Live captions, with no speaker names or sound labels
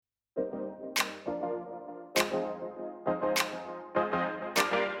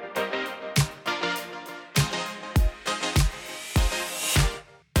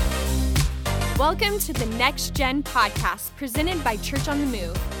Welcome to the Next Gen podcast presented by Church on the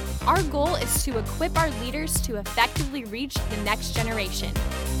Move. Our goal is to equip our leaders to effectively reach the next generation.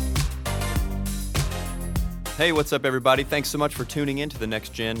 Hey, what's up, everybody? Thanks so much for tuning in to the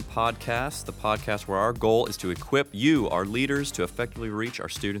Next Gen podcast, the podcast where our goal is to equip you, our leaders, to effectively reach our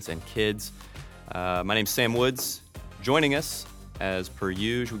students and kids. My name's Sam Woods. Joining us, as per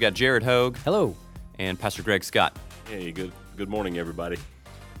usual, we got Jared Hogue. Hello. And Pastor Greg Scott. Hey, good morning, everybody.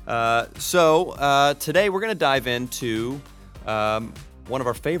 So today we're going to dive into one of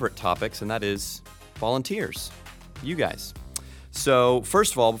our favorite topics, and that is volunteers, you guys. So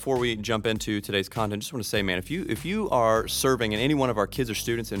first of all, before we jump into today's content, I just want to say, man, if you are serving in any one of our kids or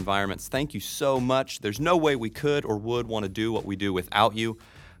students' environments, thank you so much. There's no way we could or would want to do what we do without you.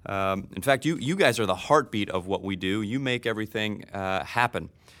 In fact, you guys are the heartbeat of what we do. You make everything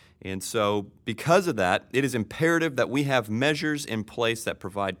happen. And so because of that, it is imperative that we have measures in place that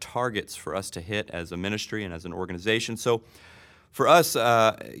provide targets for us to hit as a ministry and as an organization. So for us,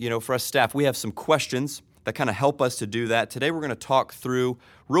 for us staff, we have some questions that kind of help us to do that. Today we're going to talk through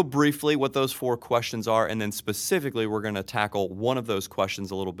real briefly what those 4 questions are, and then specifically we're going to tackle one of those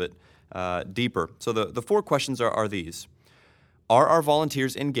questions a little bit deeper. So the 4 questions are these. Are our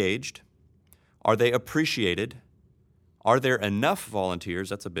volunteers engaged? Are they appreciated? Are there enough volunteers?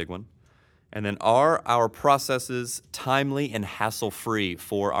 That's a big one. And then are our processes timely and hassle-free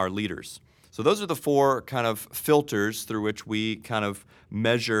for our leaders? So those are the 4 kind of filters through which we kind of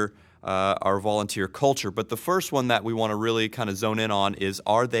measure our volunteer culture. But the first one that we want to really kind of zone in on is,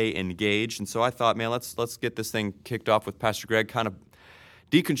 are they engaged? And so I thought, man, let's get this thing kicked off with Pastor Greg, kind of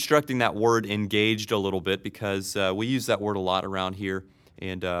deconstructing that word engaged a little bit, because we use that word a lot around here.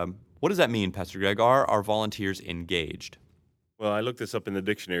 And what does that mean, Pastor Greg? Are our volunteers engaged? Well, I looked this up in the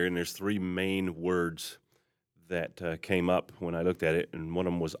dictionary, and there's 3 main words that came up when I looked at it, and one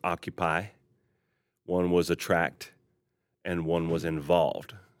of them was occupy, one was attract, and one was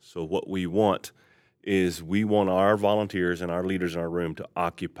involved. So what we want is we want our volunteers and our leaders in our room to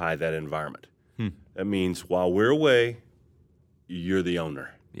occupy that environment. That means while we're away, you're the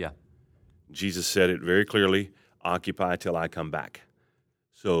owner. Yeah. Jesus said it very clearly, occupy till I come back.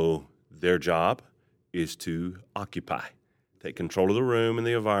 So their job is to occupy, take control of the room and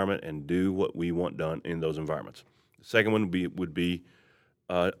the environment, and do what we want done in those environments. The second one would be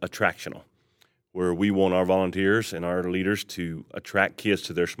attractional, where we want our volunteers and our leaders to attract kids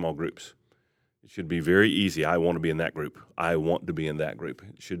to their small groups. It should be very easy. I want to be in that group. I want to be in that group.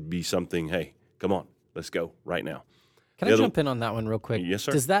 It should be something, hey, come on, let's go right now. Can I jump in on that one real quick? Yes,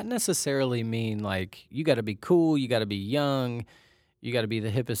 sir. Does that necessarily mean, like, you got to be cool, you got to be young, you got to be the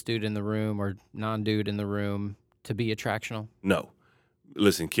hippest dude in the room or non-dude in the room to be attractional? No.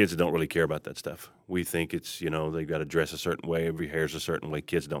 Listen, kids don't really care about that stuff. We think it's, they've got to dress a certain way, every hair's a certain way.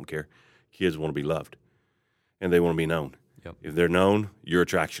 Kids don't care. Kids want to be loved, and they want to be known. Yep. If they're known, you're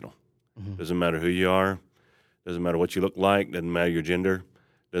attractional. Mm-hmm. Doesn't matter who you are, doesn't matter what you look like, doesn't matter your gender,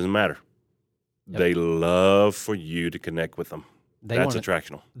 doesn't matter. Yep. They love for you to connect with them. That's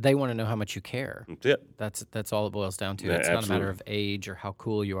attractional. They want to know how much you care. That's it. That's all it boils down to. Yeah, it's absolutely. Not a matter of age or how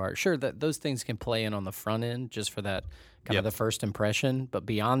cool you are. Sure, those things can play in on the front end just for that kind of the first impression, but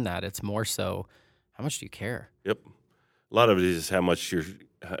beyond that, it's more so, how much do you care? Yep. A lot of it is how much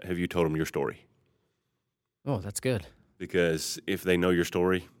have you told them your story? Oh, that's good. Because if they know your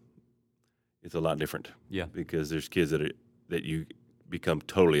story, it's a lot different. Yeah. Because there's kids that you become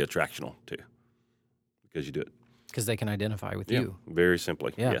totally attractional to because you do it. Because they can identify with you. Very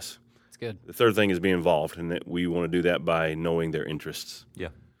simply, yes. That's good. The third thing is be involved, and that we want to do that by knowing their interests. Yeah.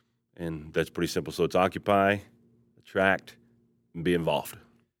 And that's pretty simple. So it's occupy, attract, and be involved.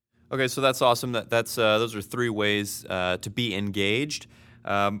 Okay, so that's awesome. That's those are 3 ways to be engaged.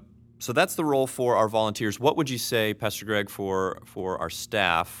 So that's the role for our volunteers. What would you say, Pastor Greg, for our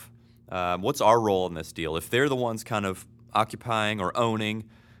staff? What's our role in this deal? If they're the ones kind of occupying or owning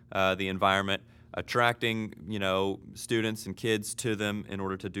the environment, attracting students and kids to them in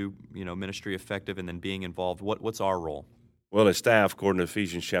order to do ministry effective, and then being involved, what's our role? Well, as staff, according to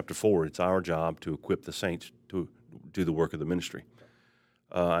Ephesians chapter 4, it's our job to equip the saints to do the work of the ministry.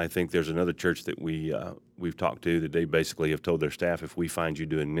 I think there's another church that we've talked to that they basically have told their staff, if we find you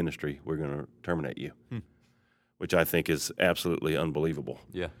doing ministry, we're going to terminate you, which I think is absolutely unbelievable.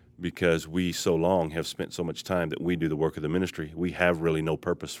 Yeah. Because we so long have spent so much time that we do the work of the ministry, we have really no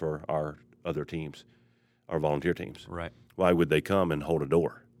purpose for our other teams, our volunteer teams. Right. Why would they come and hold a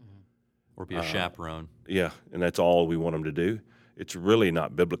door? Or be a chaperone. Yeah, and that's all we want them to do. It's really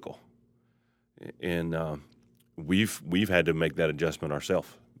not biblical. And we've had to make that adjustment ourselves,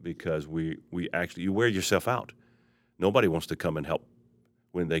 because we actually, you wear yourself out. Nobody wants to come and help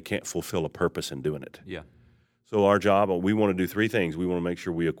when they can't fulfill a purpose in doing it. Yeah. So our job, we want to do three things. We want to make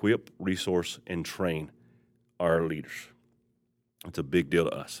sure we equip, resource, and train our leaders. It's a big deal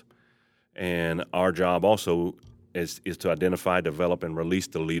to us. And our job also is to identify, develop, and release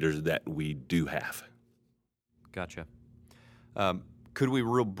the leaders that we do have. Gotcha. Could we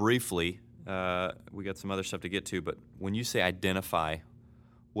real briefly, we got some other stuff to get to, but when you say identify,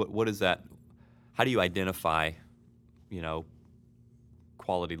 what is that? How do you identify,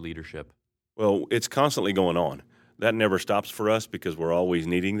 quality leadership? Well, it's constantly going on. That never stops for us because we're always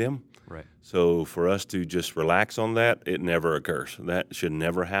needing them. Right. So for us to just relax on that, it never occurs. That should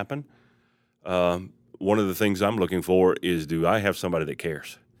never happen. One of the things I'm looking for is, do I have somebody that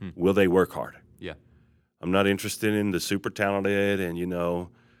cares? Will they work hard? Yeah. I'm not interested in the super talented and,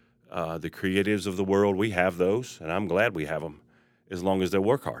 the creatives of the world. We have those, and I'm glad we have them as long as they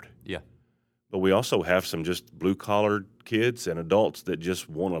work hard. Yeah. But we also have some just blue-collar kids and adults that just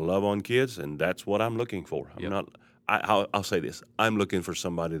want to love on kids, and that's what I'm looking for. I'll say this. I'm looking for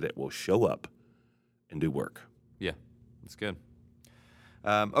somebody that will show up and do work. Yeah, that's good.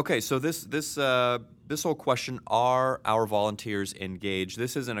 Okay, so this whole question, are our volunteers engaged?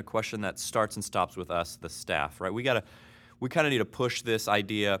 This isn't a question that starts and stops with us, the staff, right? We kind of need to push this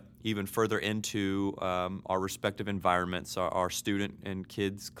idea even further into our respective environments, our student and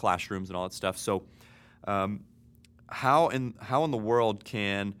kids' classrooms and all that stuff. So how in the world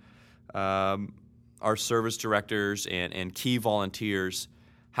can our service directors and key volunteers,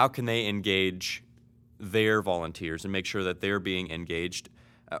 how can they engage their volunteers and make sure that they're being engaged?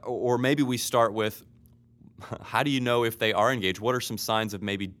 Or maybe we start with, how do you know if they are engaged? What are some signs of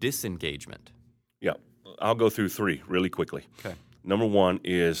maybe disengagement? Yeah, I'll go through three really quickly. Okay. Number one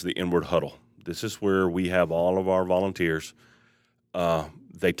is the inward huddle. This is where we have all of our volunteers.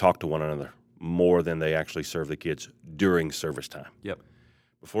 They talk to one another more than they actually serve the kids during service time. Yep.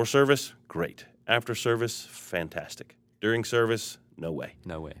 Before service, great. After service, fantastic. During service, no way.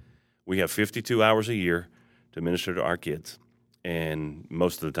 No way. We have 52 hours a year to minister to our kids, and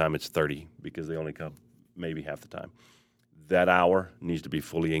most of the time it's 30 because they only come maybe half the time. That hour needs to be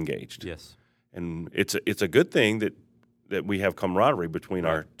fully engaged. Yes. And it's a good thing that we have camaraderie between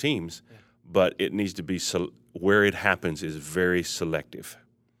our teams, but it needs to be where it happens is very selective,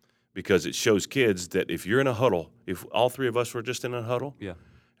 because it shows kids that if you're in a huddle, if all three of us were just in a huddle,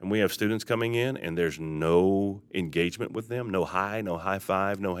 and we have students coming in and there's no engagement with them, no high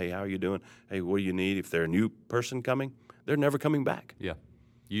five, no hey, how are you doing? Hey, what do you need? If they're a new person coming, they're never coming back. Yeah.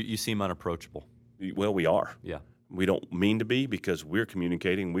 You seem unapproachable. Well, we are. Yeah. We don't mean to be because we're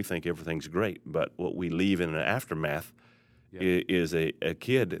communicating. We think everything's great. But what we leave in an aftermath is a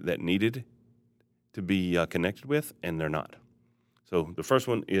kid that needed to be connected with, and they're not. So the first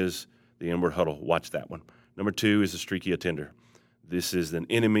one is the inward huddle. Watch that one. Number two is the streaky attender. This is an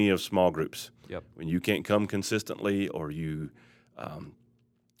enemy of small groups. Yep. When you can't come consistently or you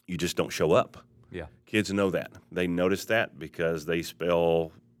just don't show up. Yeah. Kids know that. They notice that because they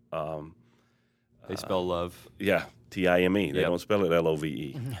spell they spell love. Yeah, T-I-M-E. They don't spell it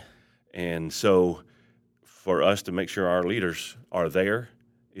L-O-V-E. And so for us to make sure our leaders are there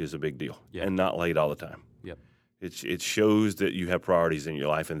is a big deal, and not late all the time. Yep. It shows that you have priorities in your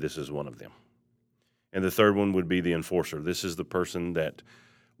life, and this is one of them. And the third one would be the enforcer. This is the person that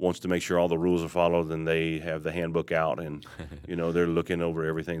wants to make sure all the rules are followed, and they have the handbook out, and they're looking over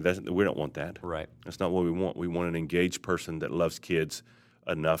everything. We don't want that. Right. That's not what we want. We want an engaged person that loves kids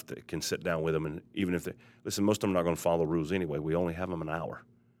enough that can sit down with them, and even if most of them are not going to follow the rules anyway. We only have them an hour.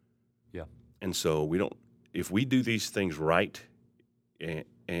 Yeah. And so if we do these things right,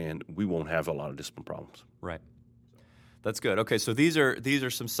 and we won't have a lot of discipline problems. Right. That's good. Okay, so these are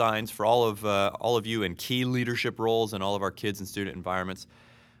some signs for all of you in key leadership roles in all of our kids and student environments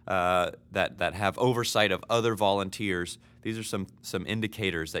that have oversight of other volunteers. These are some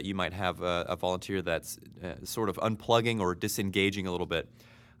indicators that you might have a volunteer that's sort of unplugging or disengaging a little bit.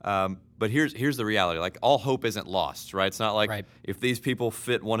 But here's the reality: like, all hope isn't lost, right? It's not like if these people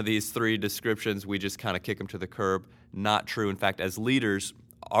fit one of these three descriptions, we just kind of kick them to the curb. Not true. In fact, as leaders,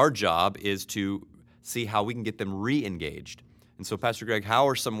 our job is to see how we can get them re-engaged. And so, Pastor Greg, what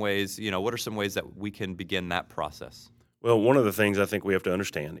are some ways that we can begin that process? Well, one of the things I think we have to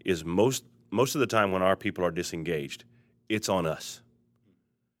understand is most of the time when our people are disengaged, it's on us.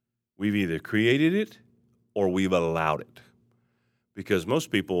 We've either created it or we've allowed it. Because most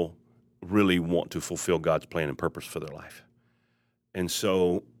people really want to fulfill God's plan and purpose for their life. And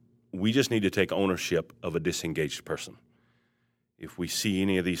so we just need to take ownership of a disengaged person. If we see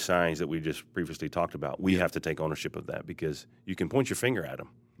any of these signs that we just previously talked about, we have to take ownership of that, because you can point your finger at them,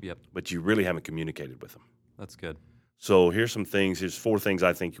 but you really haven't communicated with them. That's good. So here's some things. Here's 4 things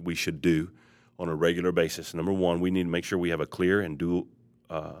I think we should do on a regular basis. Number 1, we need to make sure we have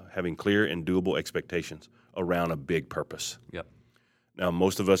having clear and doable expectations around a big purpose. Yep. Now,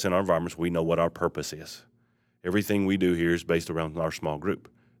 most of us in our environments, we know what our purpose is. Everything we do here is based around our small group.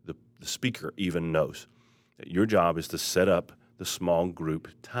 The speaker even knows that your job is to set up the small group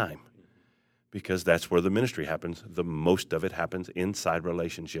time, because that's where the ministry happens. The most of it happens inside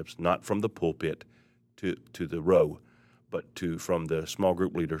relationships, not from the pulpit to the row, but from the small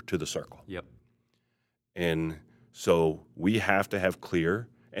group leader to the circle. Yep. And so we have to have clear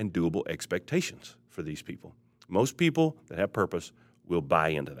and doable expectations for these people. Most people that have purpose will buy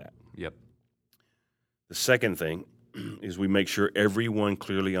into that. Yep. The second thing is we make sure everyone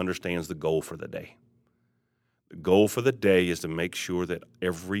clearly understands the goal for the day. The goal for the day is to make sure that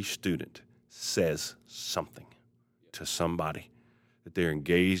every student says something to somebody, that they're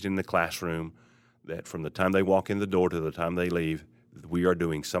engaged in the classroom, that from the time they walk in the door to the time they leave, we are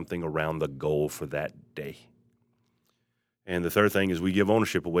doing something around the goal for that day. And the third thing is we give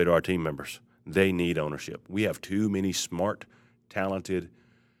ownership away to our team members. They need ownership. We have too many smart, talented,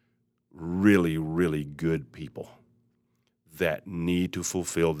 really, really good people that need to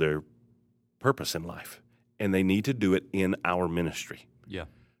fulfill their purpose in life. And they need to do it in our ministry. Yeah.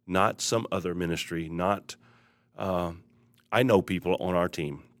 Not some other ministry, not I know people on our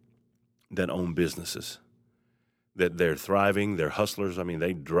team that own businesses, that they're thriving, they're hustlers. I mean,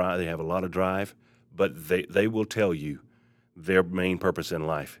 they have a lot of drive, but they will tell you their main purpose in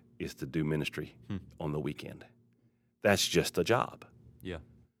life is to do ministry on the weekend. That's just a job. Yeah.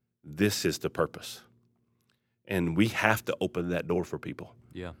 This is the purpose. And we have to open that door for people.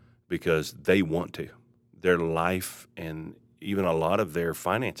 Yeah. Because they want to. Their life and even a lot of their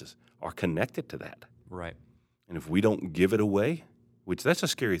finances are connected to that. Right. And if we don't give it away, which that's a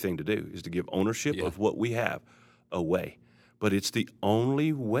scary thing to do, is to give ownership of what we have away. But it's the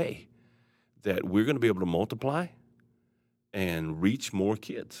only way that we're going to be able to multiply and reach more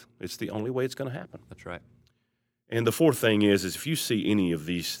kids. It's the only way it's going to happen. That's right. And the fourth thing is if you see any of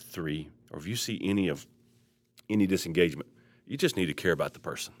these 3, or if you see any disengagement, you just need to care about the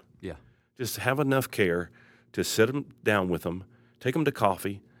person. Yeah. Just have enough care to sit them down with them, take them to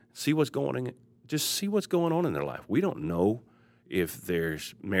coffee, see what's going on. Just see what's going on in their life. We don't know if their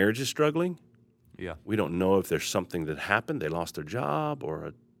marriage is struggling. Yeah. We don't know if there's something that happened, they lost their job,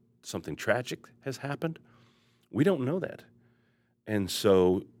 or something tragic has happened. We don't know that. And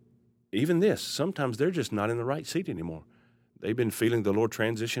so even this, sometimes they're just not in the right seat anymore. They've been feeling the Lord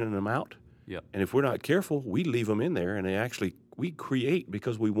transitioning them out. Yep. And if we're not careful, we leave them in there, and we create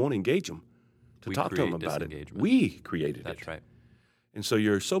because we won't engage them to talk to them about it. We created it. That's right. And so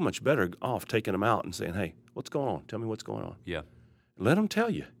you're so much better off taking them out and saying, hey, what's going on? Tell me what's going on. Yeah. Let them tell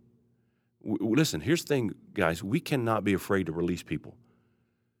you. Listen, here's the thing, guys. We cannot be afraid to release people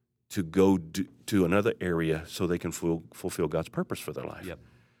to go to another area so they can fulfill God's purpose for their life. Yep.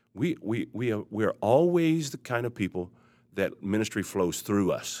 We're always the kind of people that ministry flows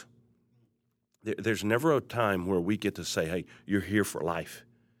through us. There's never a time where we get to say, hey, you're here for life.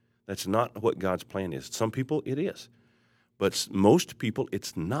 That's not what God's plan is. Some people, it is. But most people,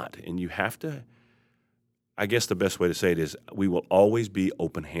 it's not. And you have to, I guess the best way to say it is we will always be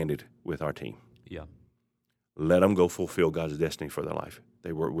open-handed with our team. Yeah. Let them go fulfill God's destiny for their life.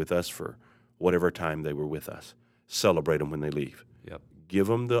 They were with us for whatever time they were with us. Celebrate them when they leave. Yep. Give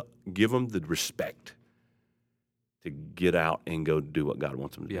them the respect to get out and go do what God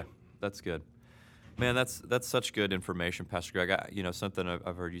wants them to do. Yeah, that's good. Man, that's such good information, Pastor Greg. Something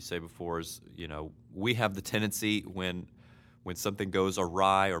I've heard you say before is, we have the tendency when something goes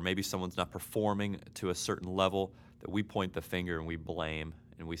awry or maybe someone's not performing to a certain level that we point the finger and we blame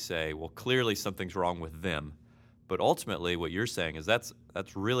and we say, well, clearly something's wrong with them. But ultimately what you're saying is that's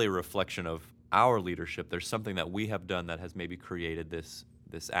really a reflection of our leadership. There's something that we have done that has maybe created this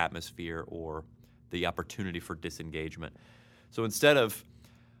atmosphere or the opportunity for disengagement. So instead of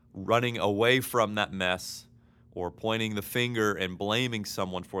running away from that mess or pointing the finger and blaming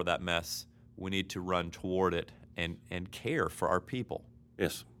someone for that mess, we need to run toward it and care for our people.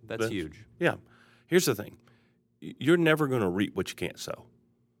 Yes. That's huge. Yeah. Here's the thing. You're never going to reap what you can't sow.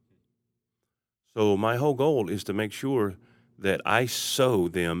 So my whole goal is to make sure that I sow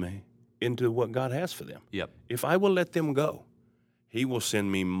them into what God has for them. Yep. If I will let them go, He will send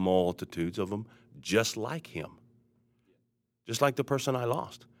me multitudes of them just like him, just like the person I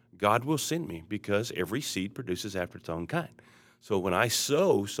lost. God will send me because every seed produces after its own kind. So when I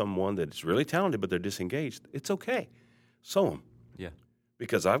sow someone that's really talented but they're disengaged, it's okay. Sow them. Yeah.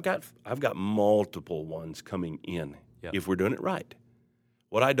 Because I've got multiple ones coming in if we're doing it right.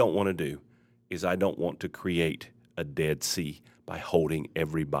 What I don't want to do is I don't want to create a Dead Sea by holding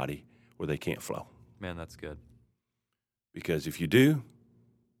everybody where they can't flow. Man, that's good. Because if you do,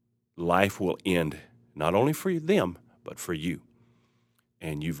 life will end, not only for them, but for you.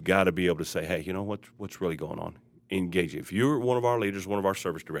 And you've got to be able to say, hey, you know what's really going on? Engage. If you're one of our leaders, one of our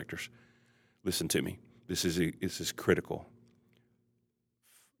service directors, listen to me. This is critical.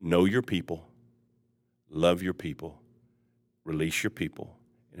 Know your people, love your people, release your people,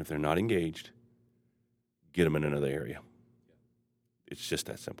 and if they're not engaged, get them in another area. It's just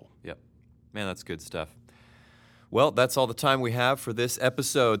that simple. Yep. Man, that's good stuff. Well, that's all the time we have for this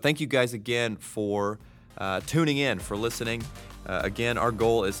episode. Thank you guys again for tuning in, for listening. Again, our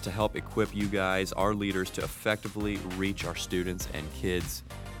goal is to help equip you guys, our leaders, to effectively reach our students and kids.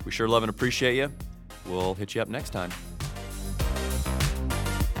 We sure love and appreciate you. We'll hit you up next time.